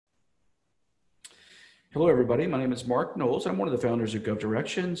Hello, everybody. My name is Mark Knowles. I'm one of the founders of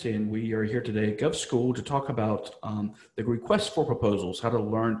GovDirections, and we are here today at GovSchool to talk about the request for proposals, how to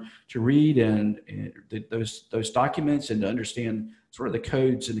learn to read those documents and to understand sort of the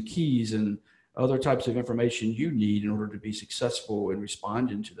codes and the keys and other types of information you need in order to be successful in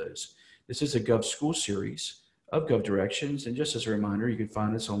responding to those. This is a GovSchool series of GovDirections, and just as a reminder, you can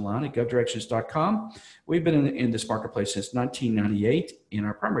find us online at govdirections.com. We've been in this marketplace since 1998, and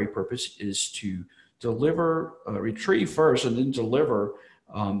our primary purpose is to deliver, retrieve first, and then deliver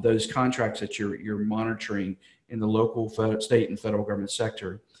those contracts that you're monitoring in the local, state, and federal government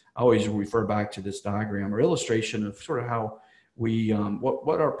sector. I always refer back to this diagram or illustration of sort of how we,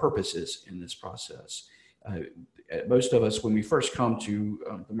 what our purpose is in this process. Most of us, when we first come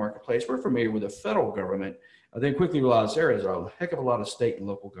to the marketplace, we're familiar with the federal government. Then quickly realize there is a heck of a lot of state and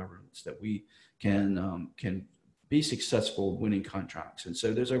local governments that we can be successful winning contracts. And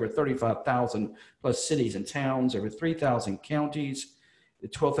so there's over 35,000 plus cities and towns, over 3,000 counties,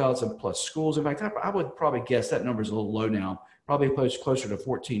 12,000 plus schools. In fact, I would probably guess that number is a little low now, probably closer to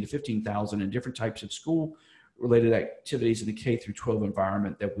 14 to 15,000 in different types of school related activities in the K through 12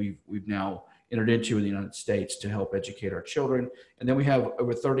 environment that we've now entered into in the United States to help educate our children. And then we have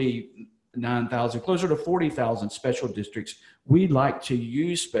over 39,000, closer to 40,000 special districts. We like to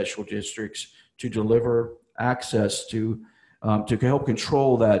use special districts to deliver access to help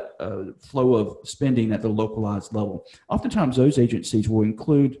control that flow of spending at the localized level. Oftentimes, those agencies will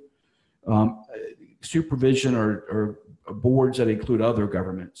include supervision or boards that include other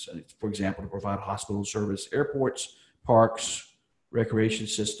governments. For example, to provide hospital service, airports, parks, recreation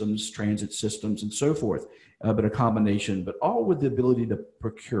systems, transit systems, and so forth. But a combination, but all with the ability to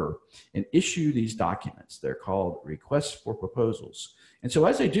procure and issue these documents. They're called requests for proposals. And so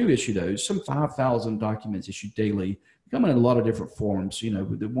as they do issue those, some 5,000 documents issued daily, come in a lot of different forms. You know,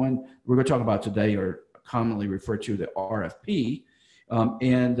 the one we're going to talk about today are commonly referred to the RFP.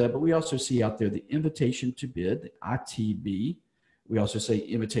 But we also see out there the invitation to bid, the ITB. We also say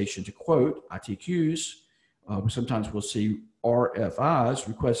invitation to quote, ITQs. Sometimes we'll see RFIs,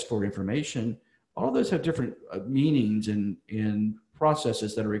 requests for information. All of those have different meanings and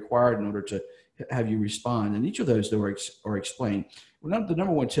processes that are required in order to have you respond. And each of those are explained. Well, the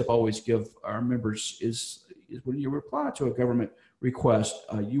number one tip I always give our members is when you reply to a government request,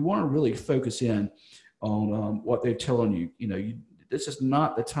 you want to really focus in on what they're telling you. You know, this is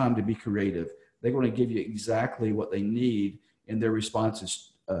not the time to be creative. They're going to give you exactly what they need in their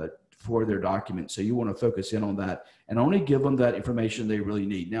responses for their document. So you want to focus in on that and only give them that information they really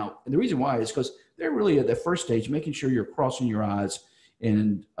need. Now, and the reason why is because they're really at the first stage, making sure you're crossing your I's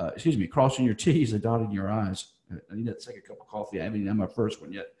and, crossing your T's and dotting your I's. I need to take a cup of coffee. I haven't even had my first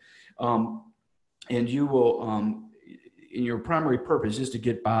one yet. And you will, and your primary purpose is to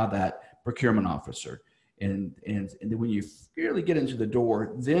get by that procurement officer. And then when you really get into the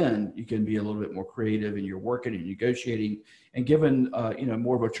door, then you can be a little bit more creative and you're working and negotiating and given,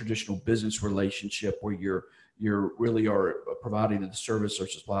 more of a traditional business relationship where you're really are providing the service or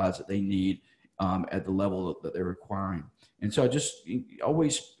supplies that they need at the level that they're requiring. And so I just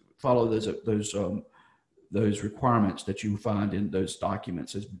always follow those requirements that you find in those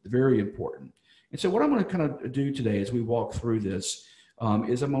documents is very important. And so what I'm going to kind of do today as we walk through this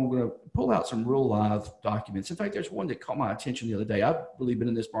is I'm going to pull out some real live documents. In fact, there's one that caught my attention the other day. I've really been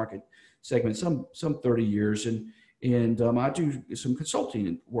in this market segment some 30 years, and I do some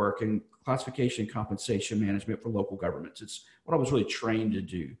consulting work and classification compensation management for local governments. It's what I was really trained to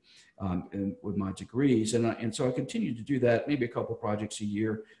do with my degrees, and so I continue to do that, maybe a couple of projects a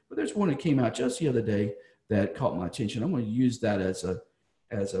year. But there's one that came out just the other day that caught my attention. I'm going to use that as a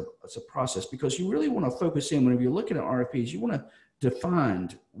process because you really want to focus in whenever you're looking at RFPs. You want to define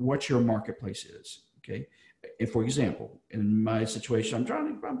what your marketplace is. Okay. And for example, in my situation,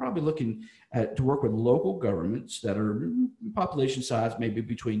 I'm probably looking to work with local governments that are population size, maybe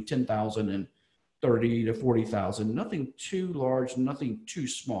between 10,000 and 30 to 40,000, nothing too large, nothing too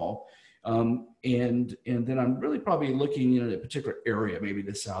small. And then I'm really probably looking in a particular area, maybe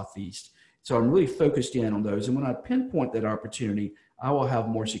the Southeast. So I'm really focused in on those. And when I pinpoint that opportunity, I will have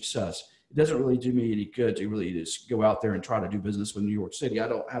more success. It doesn't really do me any good to really just go out there and try to do business with New York City. I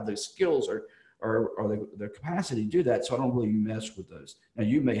don't have the skills or the capacity to do that, so I don't really mess with those. Now,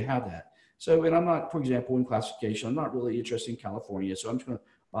 you may have that. So, and I'm not, for example, in classification, I'm not really interested in California, so I'm just going to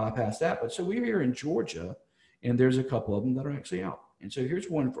bypass that. But so we're here in Georgia, and there's a couple of them that are actually out. And so here's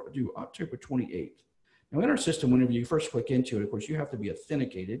one for due October 28th. Now, in our system, whenever you first click into it, of course, you have to be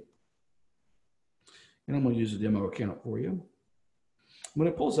authenticated. And I'm going to use a demo account for you. When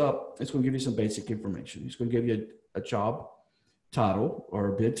it pulls up, it's going to give you some basic information. It's going to give you a job title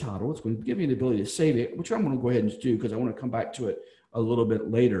or bid title. It's going to give you the ability to save it, which I'm going to go ahead and do because I want to come back to it a little bit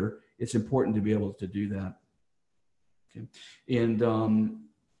later. It's important to be able to do that. Okay.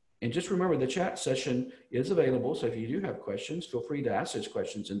 And just remember the chat session is available. So if you do have questions, feel free to ask those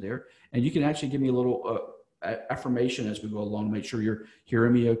questions in there. And you can actually give me a little affirmation as we go along to make sure you're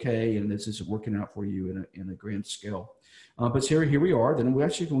hearing me okay and this is working out for you in a grand scale. But here we are. Then we're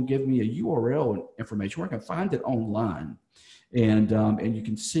actually going to give me a URL information where I can find it online. And you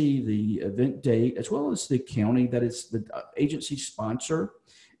can see the event date as well as the county that is the agency sponsor.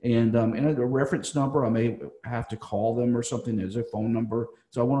 And a reference number, I may have to call them or something. There's a phone number.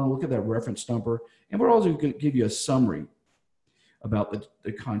 So I want to look at that reference number. And we're also going to give you a summary about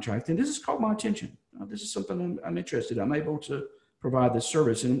the contract. And this has caught my attention. This is something I'm interested in. I'm able to provide this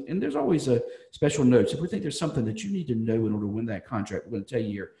service. And there's always a special notes. If we think there's something that you need to know in order to win that contract, we're going to tell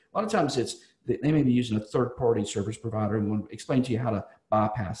you here. A lot of times they may be using a third-party service provider and want to explain to you how to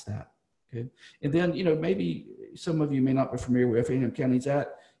bypass that. Okay. And then, maybe some of you may not be familiar with where Effingham County's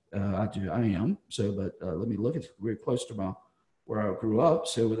at. I am. So, but let me look. It's very close to where I grew up.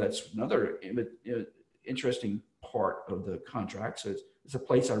 So that's another interesting part of the contract. So it's a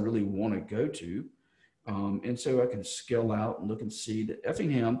place I really want to go to. And so I can scale out and look and see that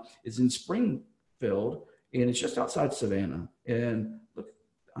Effingham is in Springfield and it's just outside Savannah. And look,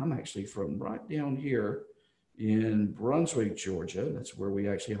 I'm actually from right down here in Brunswick, Georgia. That's where we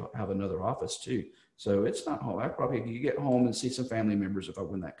actually have another office too. So it's not home. I probably could get home and see some family members if I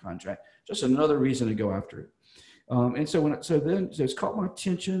win that contract. Just another reason to go after it. And so it's caught my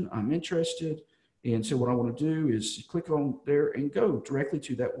attention. I'm interested. And so what I want to do is click on there and go directly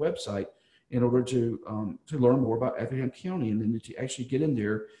to that website in order to learn more about Effingham County and then to actually get in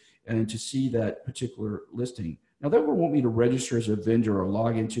there and to see that particular listing. Now they will want me to register as a vendor or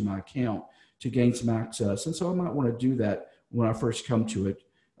log into my account to gain some access. And so I might want to do that when I first come to it.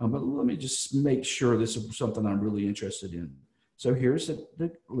 But let me just make sure this is something I'm really interested in. So here's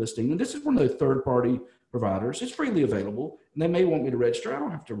the listing. And this is one of the third-party providers. It's freely available. And they may want me to register. I don't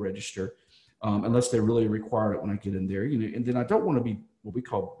have to register unless they really require it when I get in there. And then I don't want to be what we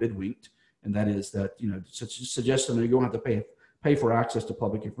call bidwinked. And that is that, suggesting that you don't have to pay for access to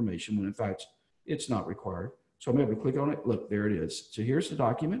public information when in fact it's not required. So I'm able to click on it. Look, there it is. So here's the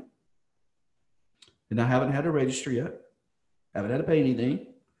document. And I haven't had to register yet. Haven't had to pay anything,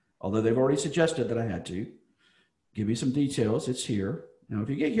 although they've already suggested that I had to. Give me some details. It's here. Now, if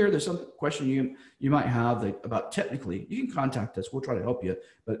you get here, there's some question you might have about technically, you can contact us. We'll try to help you.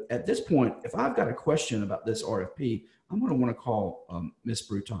 But at this point, if I've got a question about this RFP, I'm going to want to call Ms.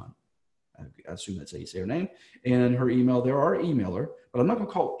 Bruton. I assume that's how you say her name. And her email, there are emailer, but I'm not going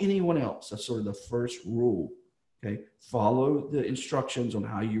to call anyone else. That's sort of the first rule. Okay, follow the instructions on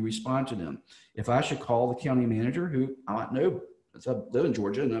how you respond to them. If I should call the county manager, who I might know, because I live in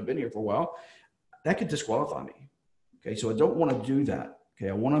Georgia and I've been here for a while, that could disqualify me. Okay, so I don't want to do that. Okay,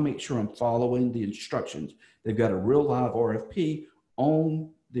 I want to make sure I'm following the instructions. They've got a real live RFP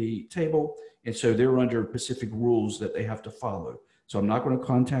on the table, and so they're under specific rules that they have to follow. So I'm not going to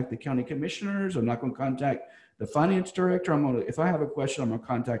contact the county commissioners. I'm not going to contact the finance director. If I have a question, I'm going to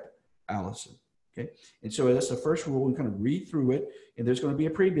contact Allison. Okay, and so that's the first rule. We kind of read through it, and there's going to be a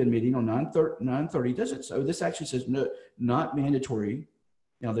pre-bid meeting on 9:30. Does it? So this actually says no, not mandatory.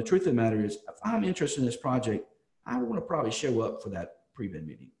 Now the truth of the matter is, if I'm interested in this project, I want to probably show up for that pre-bid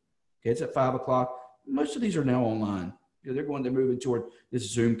meeting. Okay, it's at 5 o'clock. Most of these are now online. They're moving toward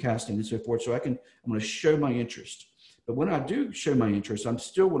this Zoom casting and so forth. So I'm going to show my interest. But when I do show my interest, I'm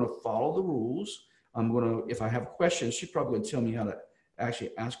still going to follow the rules. If I have questions, she's probably going to tell me how to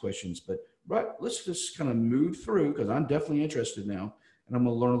actually ask questions. But let's just kind of move through because I'm definitely interested now. And I'm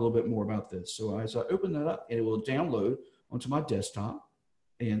going to learn a little bit more about this. So as I open that up, it will download onto my desktop.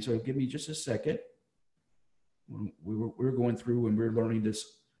 And so give me just a second. We're going through and we're learning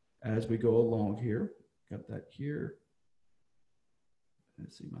this as we go along here. Got that here.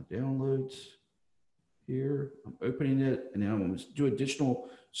 Let's see my downloads here. I'm opening it and now I'm going to do additional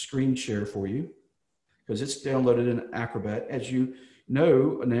screen share for you because it's downloaded in Acrobat. As you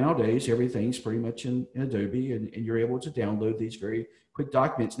know, nowadays everything's pretty much in Adobe and you're able to download these very quick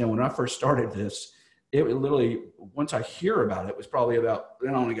documents. Now, when I first started this, it literally, once I hear about it, was probably then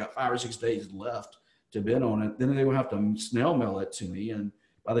I only got 5 or 6 days left to bid on it. Then they will have to snail mail it to me. And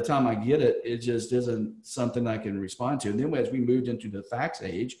by the time I get it, it just isn't something I can respond to. And then as we moved into the fax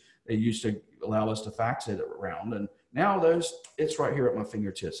age, they used to allow us to fax it around. And now it's right here at my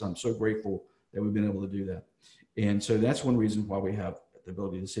fingertips. I'm so grateful that we've been able to do that. And so that's one reason why we have the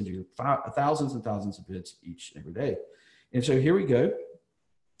ability to send you thousands and thousands of bids each and every day. And so here we go.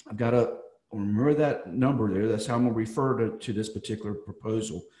 I've got a remember that number there. That's how I'm going to refer to this particular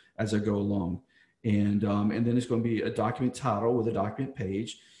proposal as I go along. And then it's going to be a document title with a document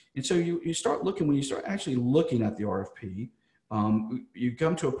page. And so you start looking, when you start actually looking at the RFP, you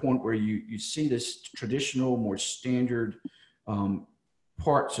come to a point where you see this traditional, more standard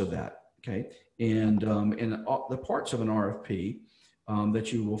parts of that, okay? And the parts of an RFP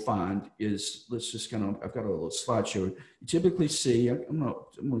that you will find is, let's just kind of, I've got a little slideshow. You typically see, I'm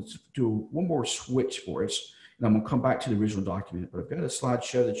going to do one more switch for us, and I'm going to come back to the original document, but I've got a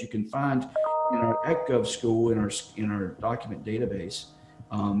slideshow that you can find in our at GovSchool in our document database.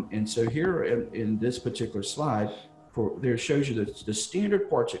 And so here in this particular slide, there shows you the standard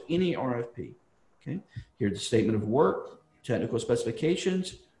parts of any RFP. Okay, here's the statement of work, technical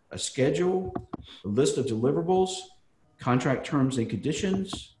specifications, a schedule, a list of deliverables, contract terms and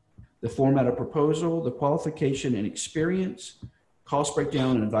conditions, the format of proposal, the qualification and experience, cost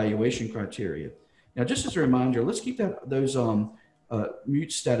breakdown and evaluation criteria. Now, just as a reminder, let's keep those mute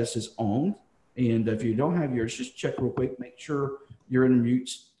statuses on. And if you don't have yours, just check real quick, make sure you're in a mute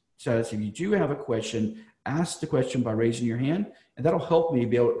status. If you do have a question, ask the question by raising your hand, and that'll help me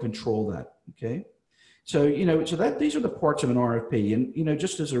be able to control that, okay? So, these are the parts of an RFP. And,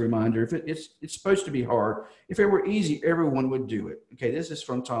 just as a reminder, if it's supposed to be hard, if it were easy, everyone would do it. Okay, this is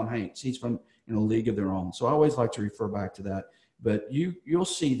from Tom Hanks. He's from a league of their own. So I always like to refer back to that. But you'll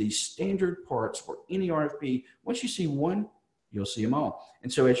see these standard parts for any RFP. Once you see one, you'll see them all.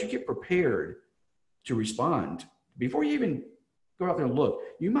 And so as you get prepared to respond, before you even go out there and look,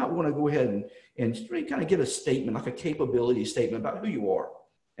 you might want to go ahead and really kind of get a statement, like a capability statement about who you are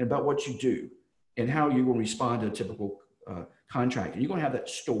and about what you do and how you will respond to a typical contract. And you're going to have that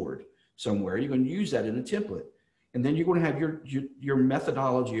stored somewhere. You're going to use that in a template. And then you're going to have your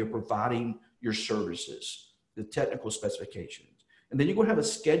methodology of providing your services, the technical specifications. And then you're going to have a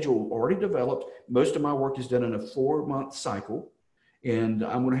schedule already developed. Most of my work is done in a 4-month cycle. And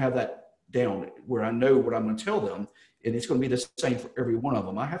I'm going to have that down where I know what I'm going to tell them. And it's going to be the same for every one of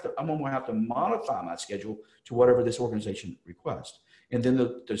them. I'm going to have to modify my schedule to whatever this organization requests. And then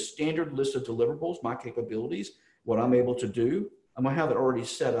the standard list of deliverables, my capabilities, what I'm able to do, I'm going to have it already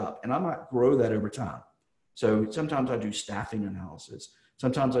set up. And I might grow that over time. So sometimes I do staffing analysis.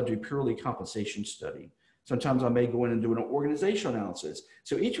 Sometimes I do purely compensation study. Sometimes I may go in and do an organizational analysis.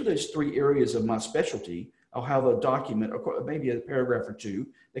 So each of those 3 areas of my specialty, I'll have a document, or maybe a paragraph or 2,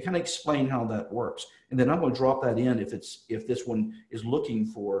 that kind of explain how that works. And then I'm going to drop that in if this one is looking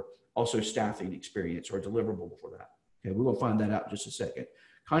for also staffing experience or a deliverable for that. Okay, we're going to find that out in just a second.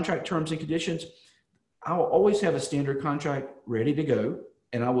 Contract terms and conditions. I'll always have a standard contract ready to go,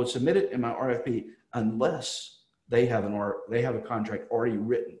 and I will submit it in my RFP unless they have a contract already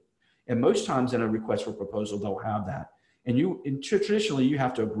written. And most times in a request for proposal, they'll have that. And traditionally, you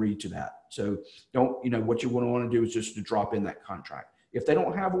have to agree to that. So what you want to do is just to drop in that contract. If they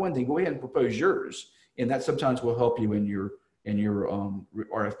don't have one, then go ahead and propose yours. And that sometimes will help you in your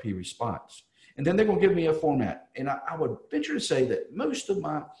RFP response. And then they're going to give me a format. And I would venture to say that most of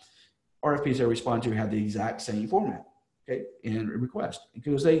my RFPs I respond to have the exact same format, okay, and request.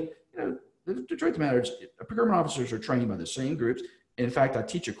 Because the truth of the matter is, procurement officers are trained by the same groups. In fact, I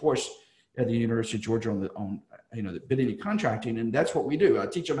teach a course at the University of Georgia on the bidding and contracting, and that's what we do. I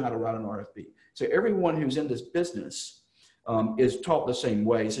teach them how to write an RFP. So everyone who's in this business is taught the same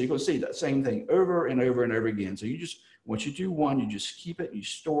way. So you're going to see that same thing over and over and over again. So once you do one, you just keep it, you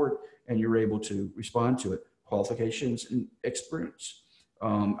store it, and you're able to respond to it. Qualifications and experience.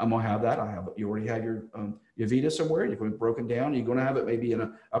 I'm going to have that. You already have your Vita somewhere. You're going to be broken down. You're going to have it maybe in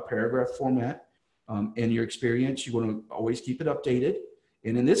a paragraph format. In your experience, you're going to always keep it updated.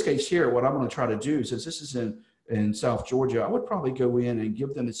 And in this case here, what I'm going to try to do, since this is in South Georgia, I would probably go in and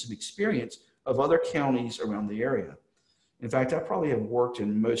give them some experience of other counties around the area. In fact, I probably have worked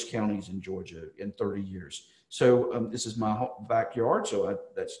in most counties in Georgia in 30 years. So this is my backyard, so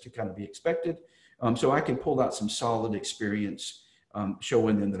that's to kind of be expected. So I can pull out some solid experience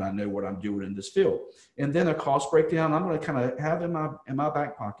showing them that I know what I'm doing in this field. And then a cost breakdown, I'm going to kind of have in my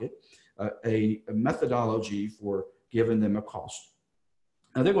back pocket a methodology for giving them a cost.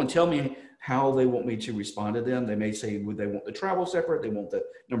 Now they're going to tell me how they want me to respond to them. They may say, would they want the travel separate? They want the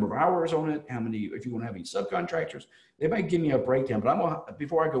number of hours on it. If you want to have any subcontractors, they might give me a breakdown, but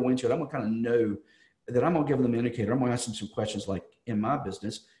before I go into it, I'm going to kind of know that I'm going to give them an indicator. I'm going to ask them some questions like, in my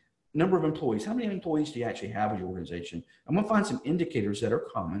business, number of employees, how many employees do you actually have in your organization? I'm going to find some indicators that are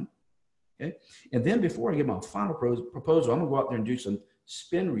common. Okay. And then before I give my final proposal, I'm going to go out there and do some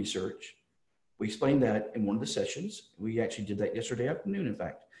spin research. We explained that in one of the sessions. We actually did that yesterday afternoon, in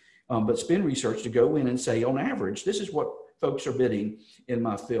fact. But spin research to go in and say, on average, this is what folks are bidding in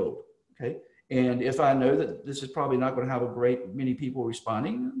my field. Okay. And if I know that this is probably not going to have a great many people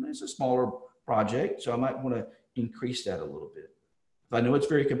responding, it's a smaller project. So I might want to increase that a little bit. If I know it's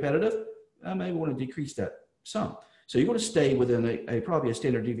very competitive, I may want to decrease that some. So you're going to stay within probably a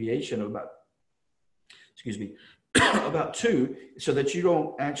standard deviation of about, excuse me, about 2, so that you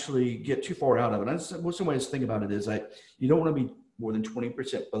don't actually get too far out of it. And some ways to think about it is that you don't want to be more than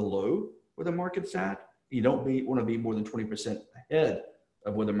 20% below where the market's at. You don't want to be more than 20% ahead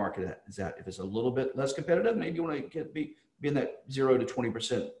of where the market is at. If it's a little bit less competitive, maybe you want to be in that 0 to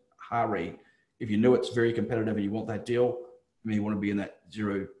 20% high rate. If you know it's very competitive and you want that deal, you may want to be in that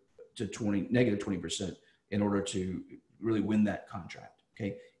 0 to negative 20% in order to really win that contract.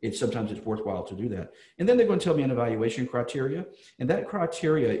 Okay, sometimes it's worthwhile to do that. And then they're going to tell me an evaluation criteria, and that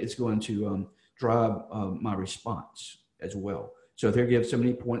criteria is going to drive my response as well. So if they give so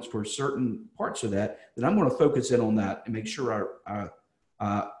many points for certain parts of that, then I'm going to focus in on that and make sure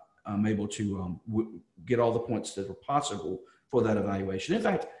I'm able to get all the points that are possible for that evaluation. In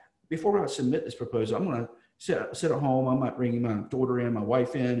fact, before I submit this proposal, I'm going to sit at home. I might bring my daughter in, my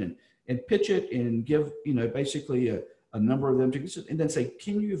wife in, and pitch it and give, basically a number of them to, and then say,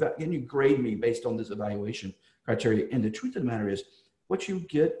 can you grade me based on this evaluation criteria? And the truth of the matter is, what you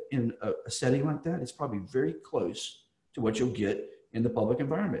get in a setting like that is probably very close to what you'll get in the public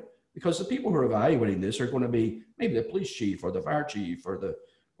environment, because the people who are evaluating this are going to be maybe the police chief or the fire chief or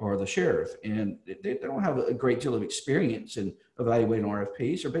the sheriff, and they don't have a great deal of experience in evaluating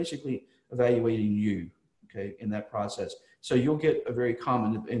RFPs. They're basically evaluating you, okay, in that process. So you'll get a very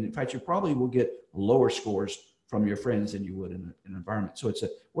common, and in fact, you probably will get lower scores from your friends than you would in an environment. So it's a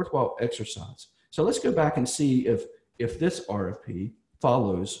worthwhile exercise. So let's go back and see if this RFP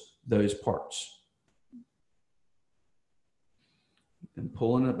follows those parts. And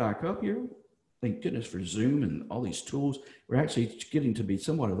pulling it back up here, thank goodness for Zoom and all these tools. We're actually getting to be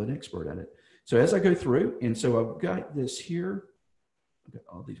somewhat of an expert at it. So as I go through, and so I've got this here, I've got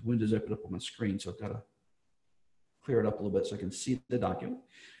all these windows open up on my screen, so I've got to clear it up a little bit so I can see the document.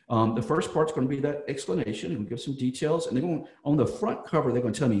 The first part's going to be that explanation, and we'll give some details. And they're going on the front cover, they're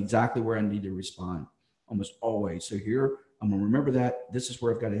going to tell me exactly where I need to respond, almost always. So here, I'm going to remember that this is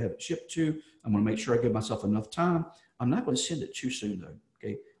where I've got to have it shipped to. I'm going to make sure I give myself enough time. I'm not going to send it too soon, though.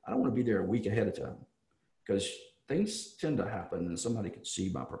 Okay, I don't want to be there a week ahead of time, because things tend to happen and somebody could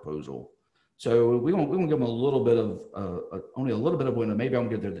see my proposal. So we're going to give them a little bit of only a little bit of window. Maybe I'm going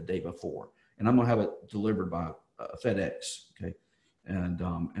to get there the day before, and I'm going to have it delivered by FedEx. Okay.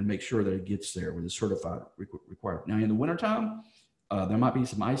 And make sure that it gets there with a certified required. Now in the wintertime, there might be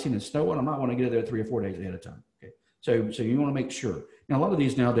some icing and snow, and I might want to get it there 3 or 4 days ahead of time. Okay, so you want to make sure. Now a lot of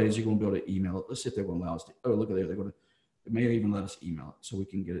these nowadays you're going to be able to email it. Let's see if they're going to allow us to. Oh, look at there, they may even let us email it, so we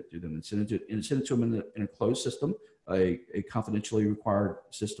can get it to them and send it to them in a closed system, a confidentially required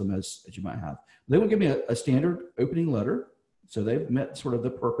system as you might have. They will give me a standard opening letter, so they've met sort of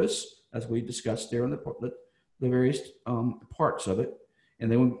the purpose as we discussed there in the various parts of it.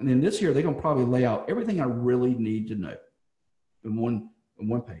 And then in this here, they're going to probably lay out everything I really need to know in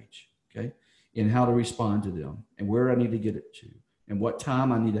one page, okay? And how to respond to them and where I need to get it to and what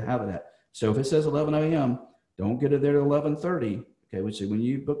time I need to have it at. So if it says 11 a.m., don't get it there at 11:30, okay? Which is when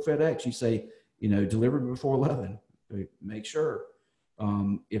you book FedEx, you say, delivered before 11. Make sure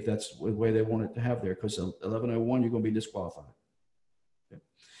if that's the way they want it to have there, because 11:01, you're going to be disqualified. Okay?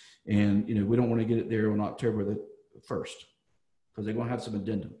 And, we don't want to get it there on October the 1st, because they're going to have some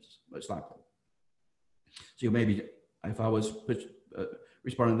addendums, most likely. So maybe if I was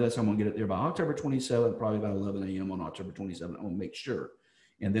responding to this, I'm going to get it there by October 27th, probably about 11 a.m. on October 27th. I'm going to make sure.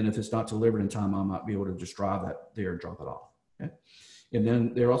 And then if it's not delivered in time, I might be able to just drive that there and drop it off. Okay. And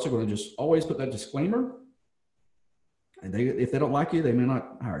then they're also going to just always put that disclaimer. And if they don't like you, they may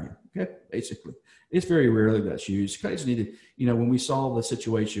not hire you. Okay. Basically, it's very rarely that's used. Guys needed, when we saw the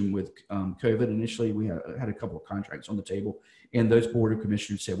situation with COVID initially, we had a couple of contracts on the table, and those board of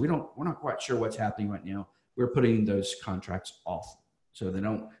commissioners said, we're not quite sure what's happening right now. We're putting those contracts off. So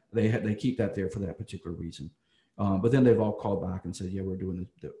they keep that there for that particular reason. But then they've all called back and said, yeah, we're doing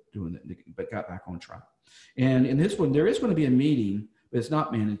it, but got back on track. And in this one, there is going to be a meeting, but it's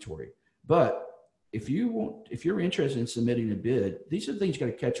not mandatory. But if you're interested in submitting a bid, these are the things you got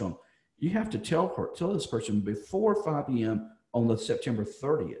to catch on. You have to tell this person before 5 p.m. on the September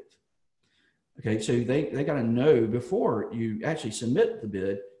 30th. Okay, so they got to know before you actually submit the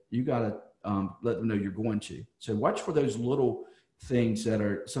bid. You got to let them know you're going to. So watch for those little things that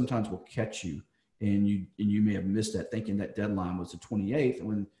are sometimes will catch you. And you may have missed that, thinking that deadline was the 28th, and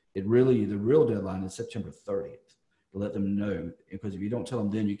when the real deadline is September 30th, to let them know, because if you don't tell them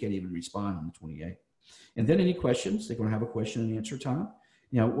then, you can't even respond on the 28th. And then any questions, they're going to have a question and answer time.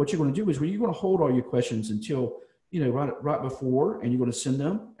 what you're going to do is you're going to hold all your questions until, right before, and you're going to send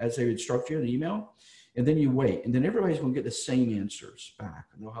them as they instruct you in the email. And then you wait, and then everybody's going to get the same answers back,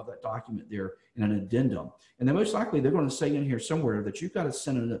 and they'll have that document there in an addendum. And then most likely they're going to say in here somewhere that you've got to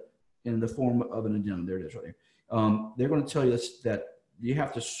send it in the form of an addendum. There it is right there. They're going to tell you that you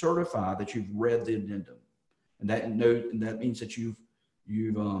have to certify that you've read the addendum, and that means that you've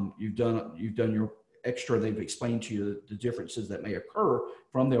done your extra. They've explained to you the differences that may occur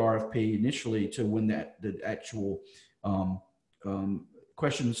from the RFP initially to when the actual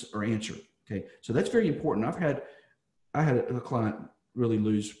questions are answered. Okay, so that's very important. I had a client really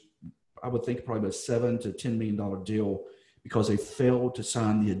lose, I would think probably about $7 to $10 million deal because they failed to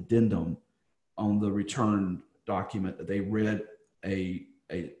sign the addendum on the return document that they read an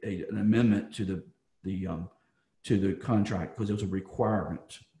amendment to the contract because it was a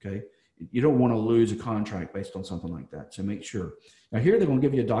requirement. Okay, you don't want to lose a contract based on something like that. So make sure. Now here they're going to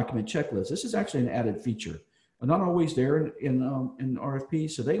give you a document checklist. This is actually an added feature. Not always there in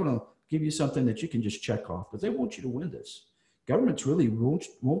RFP, so they're going to give you something that you can just check off because they want you to win this. Governments really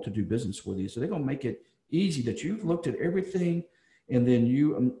want to do business with you, so they're going to make it easy that you've looked at everything, and then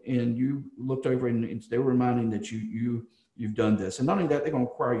you looked over and they were reminding that you've done this. And not only that, they're going to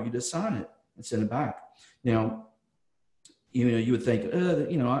require you to sign it and send it back. Now, you would think,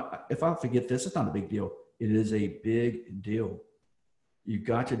 if I forget this, it's not a big deal. It is a big deal. You've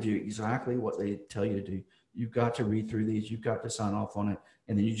got to do exactly what they tell you to do. You've got to read through these. You've got to sign off on it.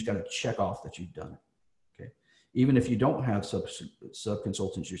 And then you just got to check off that you've done it. Okay. Even if you don't have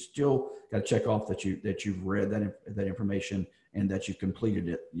sub-consultants, you still got to check off that you've read that information and that you've completed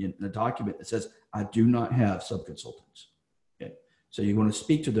it. The document that says, I do not have sub-consultants. Okay. So you want to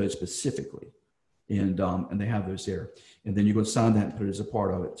speak to those specifically. And they have those there. And then you're going to sign that and put it as a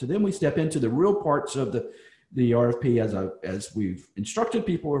part of it. So then we step into the real parts of the RFP as we've instructed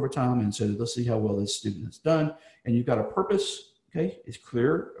people over time. And so let's see how well this student has done. And you've got a purpose. Okay, it's a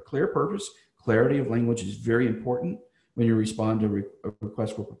clear purpose. Clarity of language is very important when you respond to a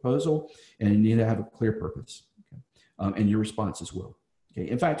request for proposal, and you need to have a clear purpose, okay? And your response as well. Okay,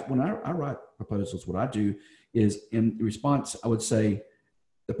 in fact, when I write proposals, what I do is in response, I would say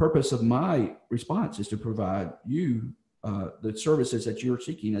the purpose of my response is to provide you the services that you're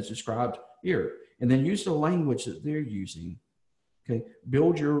seeking as described here, and then use the language that they're using. Okay,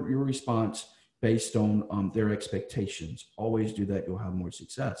 build your response based on their expectations. Always do that. You'll have more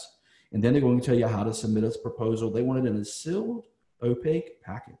success. And then they're going to tell you how to submit a proposal. They want it in a sealed, opaque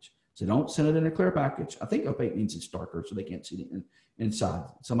package. So don't send it in a clear package. I think opaque means it's darker, so they can't see it inside.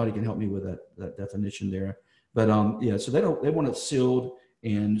 Somebody can help me with that definition there. But yeah, so they want it sealed,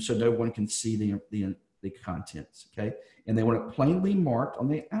 and so no one can see the contents. Okay, and they want it plainly marked on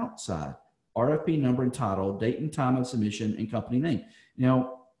the outside. RFP number and title, date and time of submission, and company name.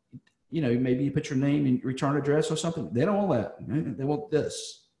 Now, maybe you put your name and return address or something. They don't want that. They want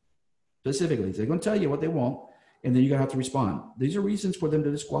this specifically. So they're going to tell you what they want, and then you're going to have to respond. These are reasons for them to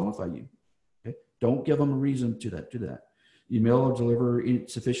disqualify you. Okay? Don't give them a reason to that. You mail or deliver in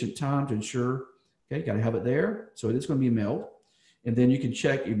sufficient time to ensure, okay, got to have it there. So it is going to be mailed. And then you can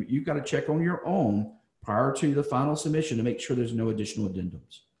check, you've got to check on your own prior to the final submission to make sure there's no additional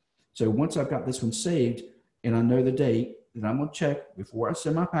addendums. So once I've got this one saved and I know the date, then I'm going to check before I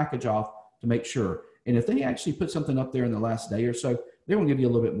send my package off to make sure. And if they actually put something up there in the last day or so, they're going to give you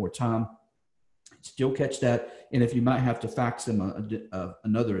a little bit more time. Still catch that. And if you might have to fax them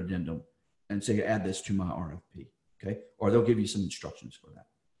another addendum and say, add this to my RFP, okay? Or they'll give you some instructions for that.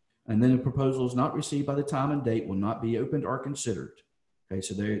 And then the proposal is not received by the time and date will not be opened or considered. Okay,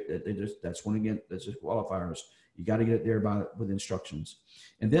 so that's one again, that's just qualifiers. You got to get it there with instructions.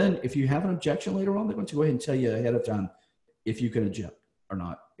 And then if you have an objection later on, they're going to go ahead and tell you ahead of time if you can object or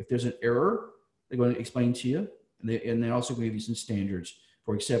not. If there's an error, they're going to explain to you, and they're also going to give you some standards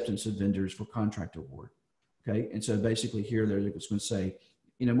for acceptance of vendors for contract award. Okay, and so basically here they're just going to say,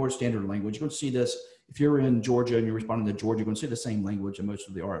 more standard language. You're going to see this if you're in Georgia and you're responding to Georgia. You're going to see the same language in most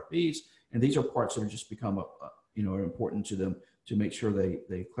of the RFPs, and these are parts that have just become are important to them to make sure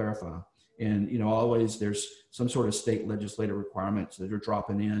they clarify. And always there's some sort of state legislative requirements that are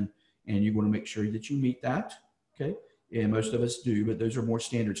dropping in, and you want to make sure that you meet that. Okay. And most of us do, but those are more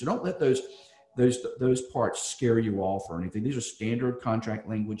standard. So don't let those parts scare you off or anything. These are standard contract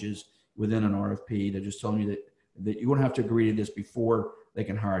languages within an RFP. They're just telling you that you won't have to agree to this before they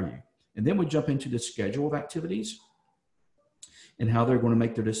can hire you. And then we jump into the schedule of activities and how they're going to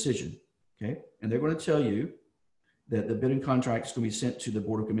make their decision. Okay. And they're going to tell you that the bidding contract is going to be sent to the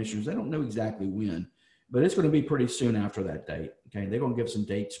Board of Commissioners. They don't know exactly when, but it's going to be pretty soon after that date. Okay. They're going to give some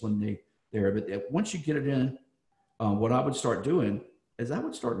dates when they're there. But once you get it in, what I would start doing is I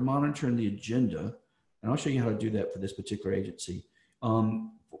would start monitoring the agenda, and I'll show you how to do that for this particular agency.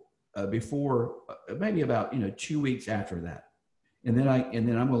 Before maybe about 2 weeks after that, and then I'm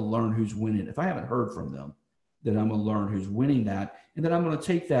going to learn who's winning. If I haven't heard from them, then I'm going to learn who's winning that, and then I'm going to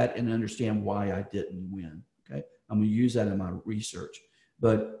take that and understand why I didn't win. Okay, I'm going to use that in my research.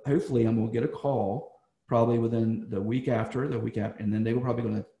 But hopefully, I'm going to get a call probably within the week after, and then they were probably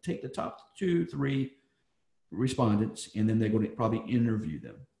going to take the top 2-3 respondents, and then they're going to probably interview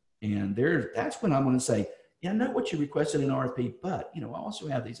them. And that's when I'm going to say, yeah, I know what you requested in RFP, but I also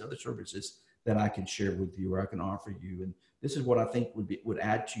have these other services that I can share with you or I can offer you, and this is what I think would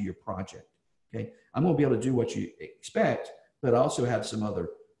add to your project. Okay, I'm going to be able to do what you expect, but I also have some other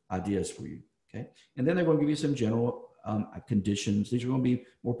ideas for you. Okay, and then they're going to give you some general conditions. These are going to be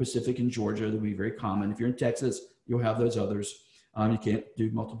more specific in Georgia. They'll be very common. If you're in Texas, you'll have those others. You can't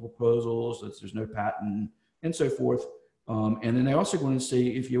do multiple proposals. There's no patent and so forth. And then they're also going to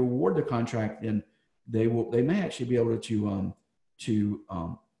see if you award the contract, then they may actually be able to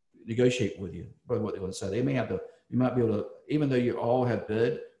negotiate with you. But what they're going to say, you might be able to, even though you all have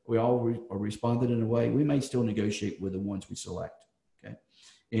bid, we all responded in a way, we may still negotiate with the ones we select. Okay,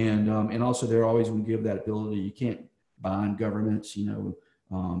 and also they're always going to give that ability. You can't bind governments, and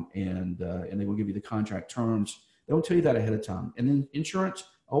they will give you the contract terms. They'll tell you that ahead of time. And then insurance,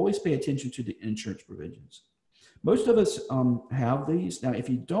 always pay attention to the insurance provisions. Most of us have these. Now, if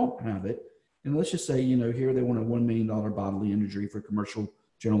you don't have it, and let's just say, here they want a $1 million bodily injury for commercial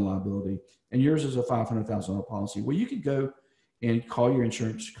general liability, and yours is a $500,000 policy. Well, you could go and call your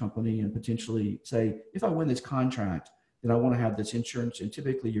insurance company and potentially say, if I win this contract, then I want to have this insurance. And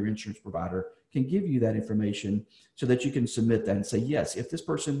typically your insurance provider can give you that information so that you can submit that and say, yes, if this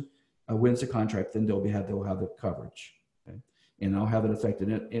person wins the contract, then they'll have the coverage. Okay? And I'll have it affected.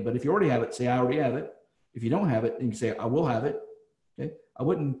 But if you already have it, say, I already have it. If you don't have it, then you can say, I will have it. Okay? I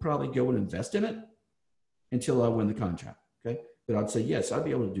wouldn't probably go and invest in it until I win the contract. Okay? But I'd say, yes, I'd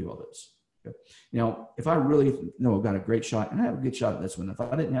be able to do all this. Okay? Now, if I really know I've got a great shot, and I have a good shot at this one, if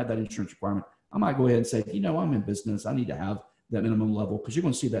I didn't have that insurance requirement, I might go ahead and say, I'm in business. I need to have that minimum level, because you're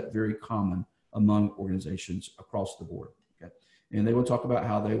going to see that very common among organizations across the board. Okay? And they will talk about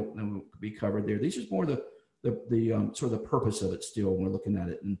how they will be covered there. These is more the sort of the purpose of it still when we're looking at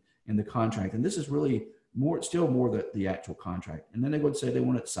it and the contract. And this is really still more the actual contract. And then they would say they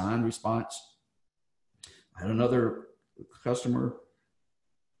want it signed response. I had another customer,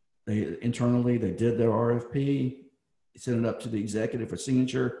 internally they did their RFP, sent it up to the executive for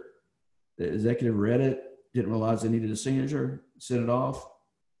signature. The executive read it, didn't realize they needed a signature, sent it off,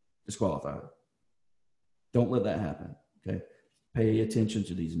 disqualified. Don't let that happen. Okay, pay attention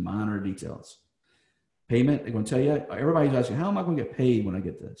to these minor details. Payment, they're going to tell you, everybody's asking, how am I going to get paid when I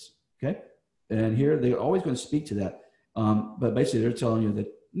get this? Okay, and here they're always going to speak to that, but basically they're telling you that,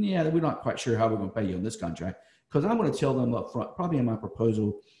 yeah, we're not quite sure how we're going to pay you on this contract, because I'm going to tell them up front, probably in my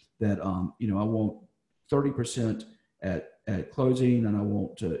proposal, that I want 30% at closing, and I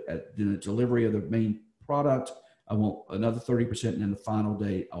want at the delivery of the main product, I want another 30%, and then the final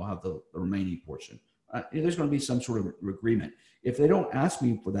day I'll have the remaining portion. There's going to be some sort of agreement. If they don't ask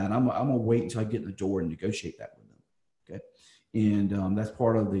me for that, I'm going to wait until I get in the door and negotiate that with them. Okay, and that's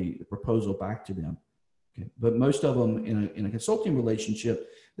part of the proposal back to them. Okay, but most of them in a consulting relationship,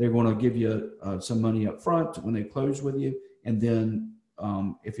 they're going to give you some money up front when they close with you, and then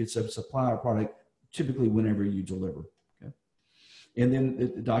if it's a supplier product, typically whenever you deliver. Okay, and then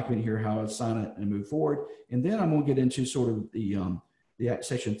the document here, how I sign it and move forward, and then I'm going to get into sort of the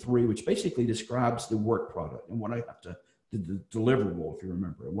section 3, which basically describes the work product and what I have to, the deliverable, if you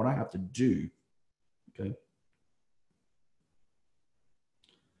remember, what I have to do. Okay.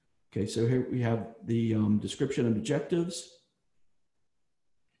 Okay, so here we have the description and objectives.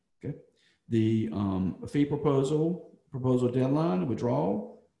 Okay, the fee proposal deadline,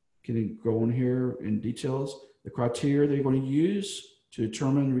 withdrawal. Can go on here in details. The criteria they're going to use to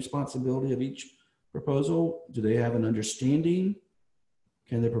determine the responsibility of each proposal. Do they have an understanding?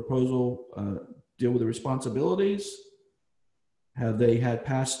 Can the proposal deal with the responsibilities? Have they had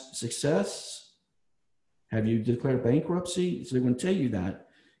past success? Have you declared bankruptcy? So they're going to tell you that.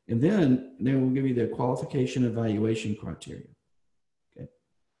 And then they will give you the qualification evaluation criteria. Okay.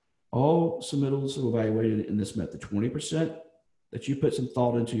 All submittals are evaluated in this method. 20% that you put some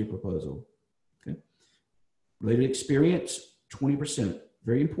thought into your proposal. Okay. Related experience, 20%.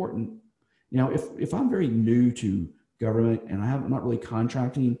 Very important. Now, if I'm very new to government and I'm not really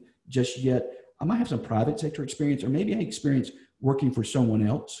contracting just yet, I might have some private sector experience, or maybe I have experience working for someone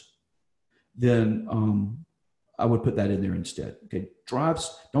else, then I would put that in there instead. Okay,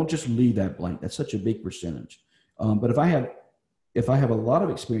 drives, don't just leave that blank. That's such a big percentage. But if I have if I have a lot of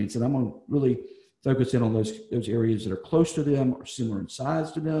experience, and I'm going to really focus in on those areas that are close to them or similar in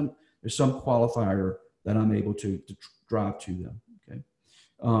size to them, there's some qualifier that I'm able to drive to them. Okay.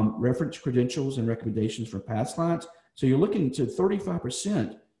 Reference credentials and recommendations from past clients. So you're looking to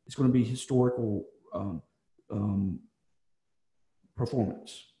 35% is going to be historical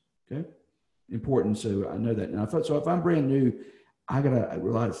performance. Okay. Important. So I know that now. So if I'm brand new, I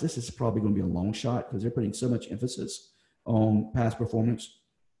realize this is probably going to be a long shot because they're putting so much emphasis on past performance.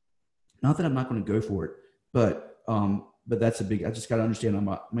 Not that I'm not going to go for it, but that's a big, I just got to understand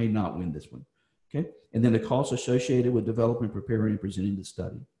I may not win this one. Okay. And then the costs associated with developing, preparing, and presenting the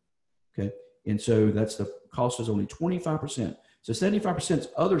study. Okay. And so that's the cost is only 25%. So 75% is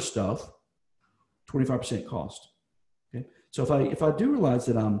other stuff, 25% cost. Okay. So if I do realize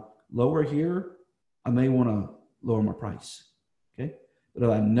that I'm lower here, I may want to lower my price. Okay. But if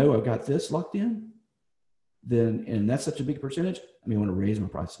I know I've got this locked in, then, and that's such a big percentage, I may want to raise my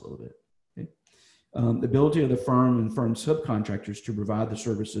price a little bit. Okay. The ability of the firm and firm subcontractors to provide the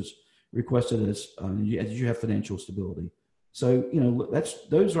services requested as you have financial stability. So, that's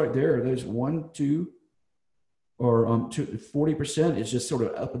those right there, those 1, 2, or 40% is just sort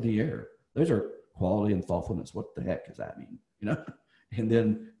of up in the air. Those are quality and thoughtfulness. What the heck does that mean? And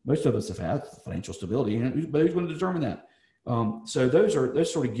then most of us have had financial stability, but who's going to determine that? So those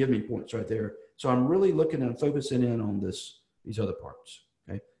sort of give me points right there. So I'm really looking and focusing in on these other parts,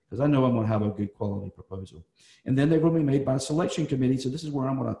 okay? Because I know I'm going to have a good quality proposal. And then they will be made by a selection committee. So this is where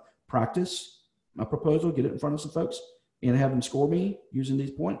I'm going to practice my proposal, get it in front of some folks, and have them score me using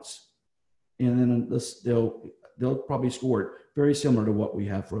these points. And then they'll probably score it very similar to what we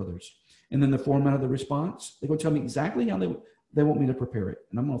have for others. And then the format of the response, they're going to tell me exactly how they want me to prepare it.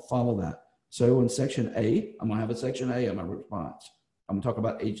 And I'm going to follow that. So in section A, I'm going to have a section A of my response. I'm going to talk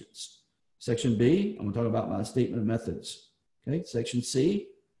about agents. Section B, I'm going to talk about my statement of methods. Okay. Section C,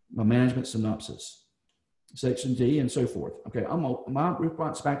 my management synopsis. Section D, and so forth. Okay. My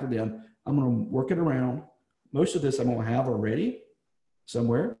response back to them, I'm going to work it around. Most of this I'm going to have already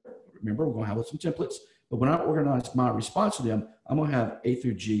somewhere. Remember, we're going to have some templates. But when I organize my response to them, I'm going to have A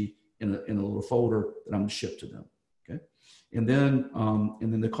through G in a little folder that I'm going to ship to them. Okay. And then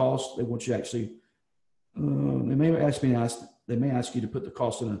the cost, they want you actually, they may ask you to put the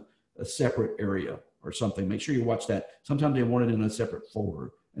cost in a separate area or something. Make sure you watch that. Sometimes they want it in a separate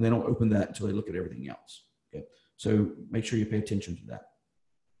folder and they don't open that until they look at everything else. Okay. So make sure you pay attention to that.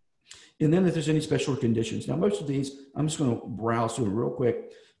 And then if there's any special conditions. Now, most of these, I'm just going to browse through them real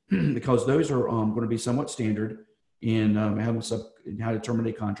quick because those are going to be somewhat standard in how to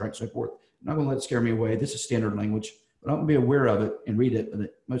terminate contracts, so forth. I'm not going to let it scare me away. This is standard language, but I'm going to be aware of it and read it,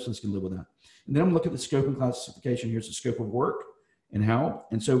 but most of us can live with that. And then I'm going to look at the scope and classification. Here's the scope of work and how.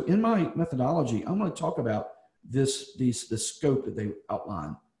 And so in my methodology, I'm going to talk about the scope that they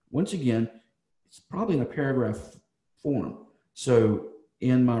outline. Once again, it's probably in a paragraph form. So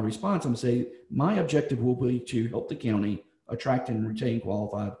in my response, I'm going to say, my objective will be to help the county attract and retain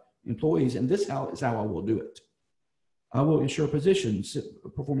qualified employees. And this is how I will do it. I will ensure positions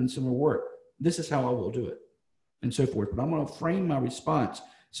performing similar work. This is how I will do it, and so forth. But I'm going to frame my response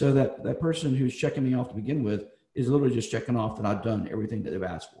so that that person who's checking me off to begin with is literally just checking off that I've done everything that they've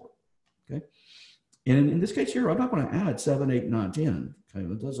asked for. Okay. And in this case here, I'm not going to add 7, 8, 9, 10. Okay.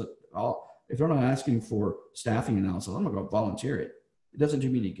 It doesn't all, if they're not asking for staffing analysis, I'm not going to volunteer it. It doesn't do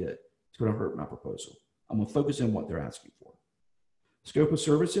me any good. It's going to hurt my proposal. I'm going to focus on what they're asking for. Scope of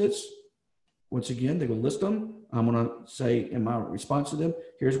services. Once again, they're going to list them. I'm going to say in my response to them,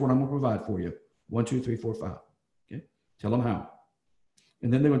 here's what I'm going to provide for you. 1, 2, 3, 4, 5. Okay. Tell them how.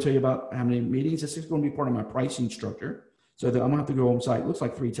 And then they're going to tell you about how many meetings. This is going to be part of my pricing structure. So that I'm going to have to go on site. It looks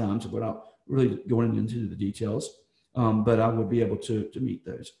like 3 times without really going into the details. But I would be able to meet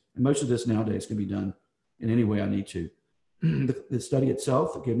those. And most of this nowadays can be done in any way I need to. The study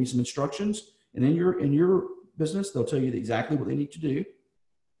itself will give me some instructions. And in your business, they'll tell you exactly what they need to do.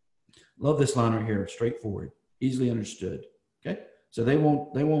 Love this line right here, straightforward, easily understood. Okay. So they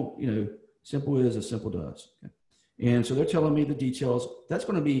won't, simple is as simple does. Okay? And so they're telling me the details. That's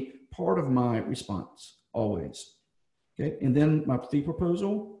going to be part of my response always. Okay. And then my fee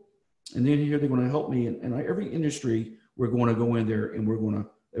proposal. And then here they're going to help me in every industry. We're going to go in there and they're going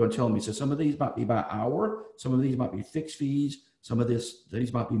to tell me. So some of these might be by hour. Some of these might be fixed fees. Some of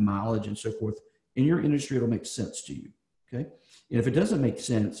these might be mileage and so forth. In your industry, it'll make sense to you. Okay. And if it doesn't make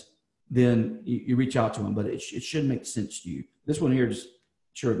sense, then you reach out to them, but it should make sense to you. This one here is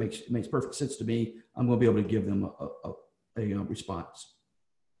sure it makes perfect sense to me. I'm going to be able to give them a response.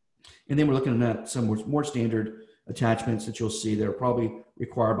 And then we're looking at some more standard attachments that you'll see that are probably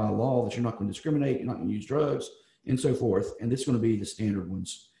required by law, that you're not going to discriminate, you're not going to use drugs, and so forth. And this is going to be the standard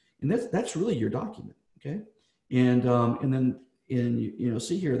ones. And that's really your document, okay? And then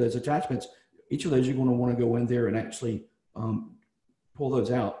see here, those attachments, each of those you're going to want to go in there and actually pull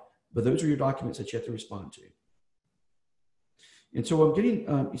those out. But those are your documents that you have to respond to. And so I'm getting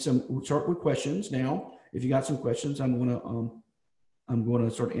we'll start with questions now. If you got some questions, I'm going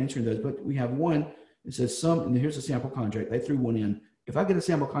to start answering those. But we have one. It says and here's a sample contract. They threw one in. If I get a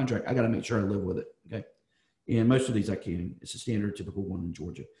sample contract, I got to make sure I live with it. Okay. And most of these I can. It's a standard, typical one in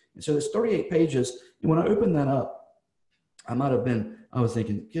Georgia. And so there's 38 pages. And when I opened that up, I was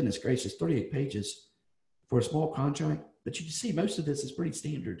thinking, goodness gracious, 38 pages for a small contract. But you can see most of this is pretty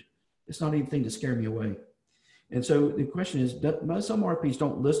standard. It's not anything to scare me away. And so the question is, some RFPs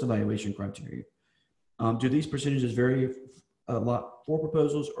don't list evaluation criteria. Do these percentages vary a lot for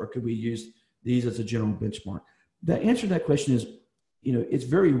proposals, or could we use these as a general benchmark? The answer to that question is, it's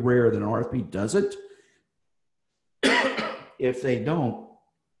very rare that an RFP does it. If they don't,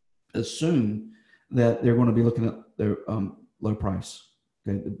 assume that they're going to be looking at their low price.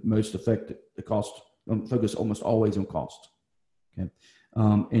 Okay, the most effective, the cost, focus almost always on cost. Okay,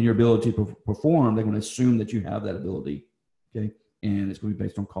 and your ability to perform, they're going to assume that you have that ability. Okay, and it's going to be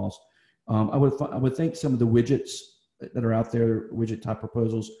based on cost. I would think some of the widgets that are out there, widget type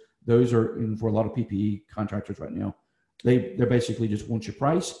proposals, those are for a lot of PPE contractors right now. They're basically just want your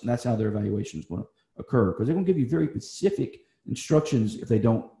price, and that's how their evaluation is going to occur, because they're going to give you very specific instructions. If they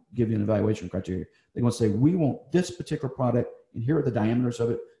don't give you an evaluation criteria, they're going to say, we want this particular product, and here are the diameters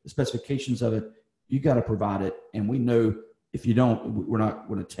of it, the specifications of it. You got to provide it, and we know if you don't, we're not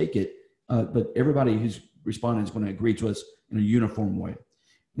going to take it. But everybody who's responding is going to agree to us in a uniform way.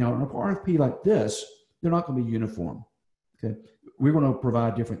 Now, in an RFP like this, they're not going to be uniform. Okay, we're going to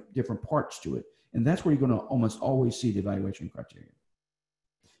provide different parts to it, and that's where you're going to almost always see the evaluation criteria.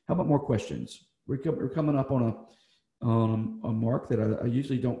 How about more questions? We're coming up on a mark that I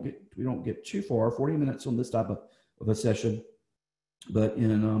usually we don't get too far, 40 minutes on this type of a session, but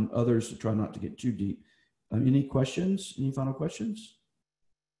in others, try not to get too deep. Any questions? Any final questions?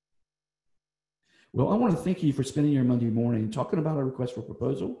 Well, I want to thank you for spending your Monday morning talking about a request for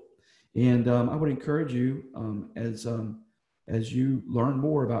proposal. And I would encourage you, as you learn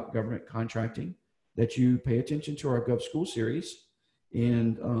more about government contracting, that you pay attention to our Gov School series,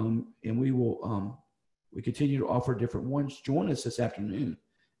 and we will we continue to offer different ones. Join us this afternoon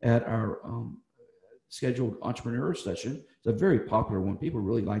at our scheduled entrepreneur session. It's a very popular one. People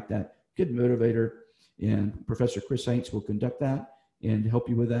really like that. Good motivator, and Professor Chris Saints will conduct that and help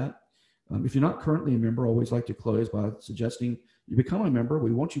you with that. If you're not currently a member, I always like to close by suggesting you become a member.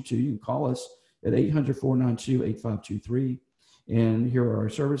 We want you to. You can call us at 800-492-8523. And here are our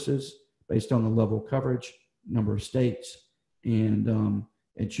services based on the level of coverage, number of states, and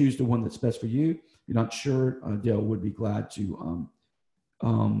choose the one that's best for you. If you're not sure, Dale would be glad to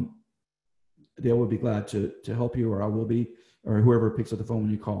help you, or I will be, or whoever picks up the phone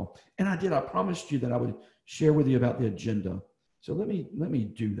when you call. And I promised you that I would share with you about the agenda. So let me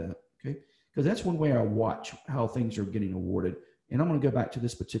do that, okay? Because that's one way I watch how things are getting awarded. And I'm going to go back to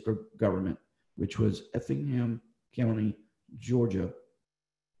this particular government, which was Effingham County, Georgia.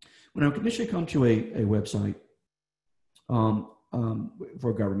 When I initially come to a website for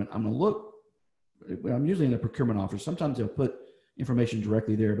a government, I'm going to look. I'm usually in the procurement office. Sometimes they'll put information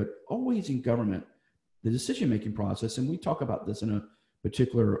directly there, but always in government, the decision-making process, and we talk about this in a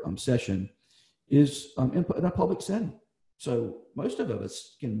particular session, is in a public setting. So most of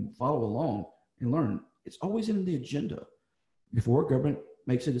us can follow along and learn. It's always in the agenda. Before government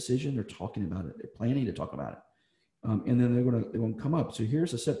makes a decision, they're talking about it. They're planning to talk about it. And then they're going to come up. So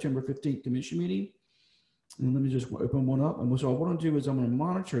here's a September 15th commission meeting. And let me just open one up. And so what I'm going to do is I'm going to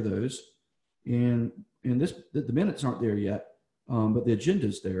monitor those. And the minutes aren't there yet, but the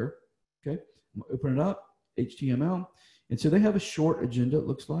agenda's there. Okay. I'm going to open it up, HTML. And so they have a short agenda, it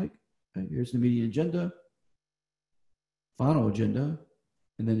looks like. Okay, here's the meeting agenda, final agenda,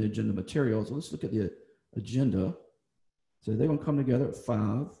 and then the agenda materials. So let's look at the agenda. So they're going to come together at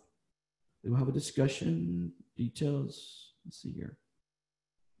 5. They will have a discussion, details. Let's see here.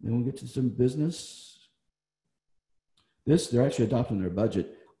 Then we'll get to some business. They're actually adopting their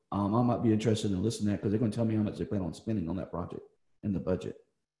budget. I might be interested in listening to that because they're going to tell me how much they plan on spending on that project in the budget.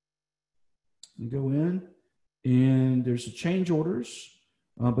 We go in, and there's the change orders.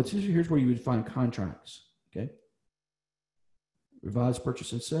 But here's where you would find contracts. Okay. Revised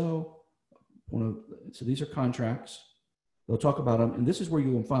purchase and sale. So these are contracts. They'll talk about them, and this is where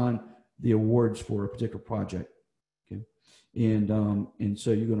you will find the awards for a particular project. Okay, and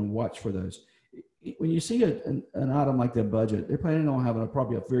so you're going to watch for those. When you see an item like the budget, they're planning on having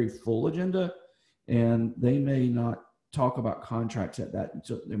probably a very full agenda, and they may not talk about contracts at that.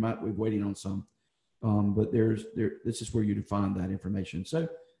 So they might be waiting on some, but this is where you find that information. So,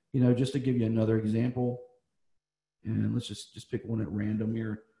 just to give you another example, and let's just pick one at random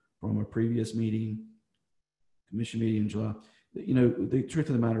here from a previous meeting, commission meeting in July. The truth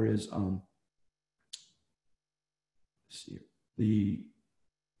of the matter is, let's see, the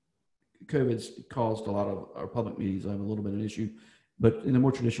COVID's caused a lot of our public meetings to have a little bit of an issue, but in a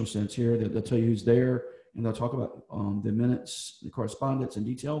more traditional sense here, they'll tell you who's there, and they'll talk about the minutes, the correspondence in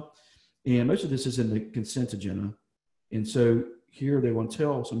detail. And most of this is in the consent agenda. And so here they want to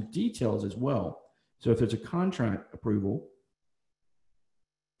tell some details as well. So if there's a contract approval,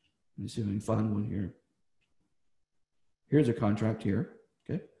 let me see if I can find one here. Here's a contract here,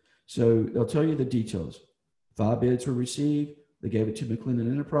 okay? So they'll tell you the details. 5 bids were received. They gave it to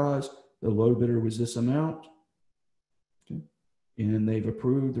McLennan Enterprise. The low bidder was this amount, okay? And they've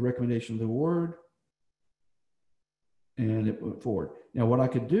approved the recommendation of the award, and it went forward. Now, what I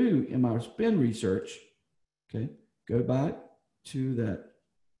could do in my spin research, okay, go back to that.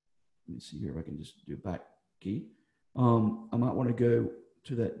 Let me see here if I can just do a back key. I might want to go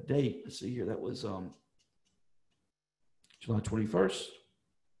to that date. Let's see here. That was July 21st.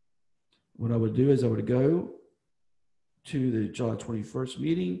 What I would do is I would go to the July 21st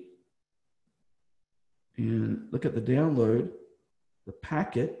meeting and look at the download, the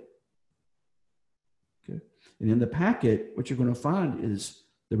packet. Okay. And in the packet, what you're going to find is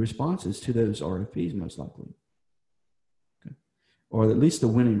the responses to those RFPs, most likely. Okay. Or at least the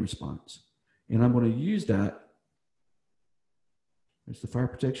winning response. And I'm going to use that. There's the fire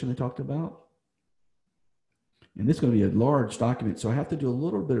protection they talked about. And this is going to be a large document, so I have to do a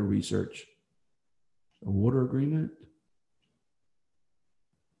little bit of research. A water agreement.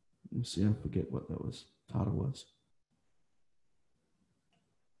 Let's see, I forget what that title was.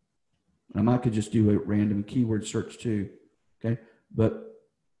 I might could just do a random keyword search too, okay? But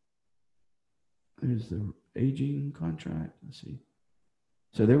there's the aging contract. Let's see.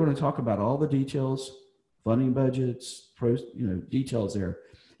 So they're going to talk about all the details, funding budgets, details there.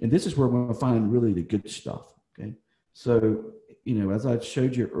 And this is where we're going to find really the good stuff, okay? So, as I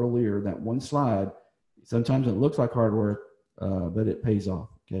showed you earlier, that one slide, sometimes it looks like hard work, but it pays off,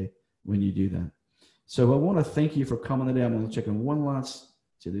 okay, when you do that. So I want to thank you for coming today. I'm going to check in one last,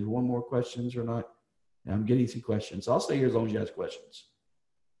 see if there's one more questions or not. I'm getting some questions. So I'll stay here as long as you ask questions.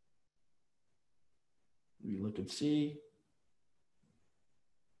 Let me look and see.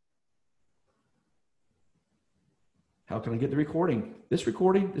 How can I get the recording? This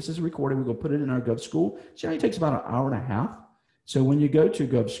is a recording. We're going to put it in our GovSchool. It only takes about an hour and a half. So when you go to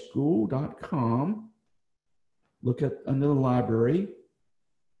govschool.com, look at under the library.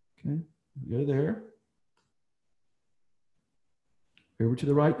 Okay, go there. Over to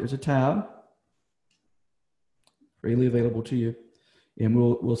the right, there's a tab. Freely available to you. And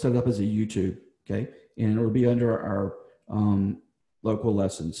we'll set it up as a YouTube. Okay, and it'll be under our local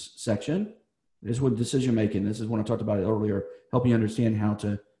lessons section. This is what decision making. This is when I talked about it earlier, helping you understand how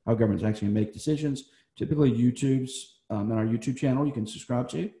governments actually make decisions. Typically, YouTube's on our YouTube channel you can subscribe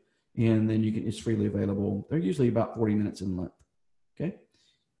to, and then it's freely available. They're usually about 40 minutes in length. Okay,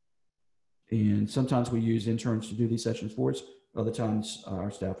 and sometimes we use interns to do these sessions for us. Other times our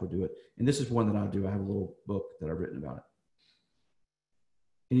staff will do it. And this is one that I do. I have a little book that I've written about it.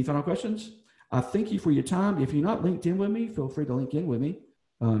 Any final questions? I thank you for your time. If you're not linked in with me, feel free to link in with me.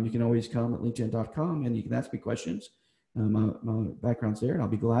 You can always come at linkedin.com and you can ask me questions. My background's there, and I'll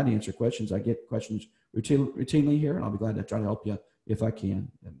be glad to answer questions. I get questions routinely here, and I'll be glad to try to help you if I can.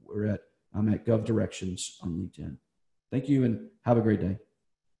 I'm at GovDirections on LinkedIn. Thank you, and have a great day.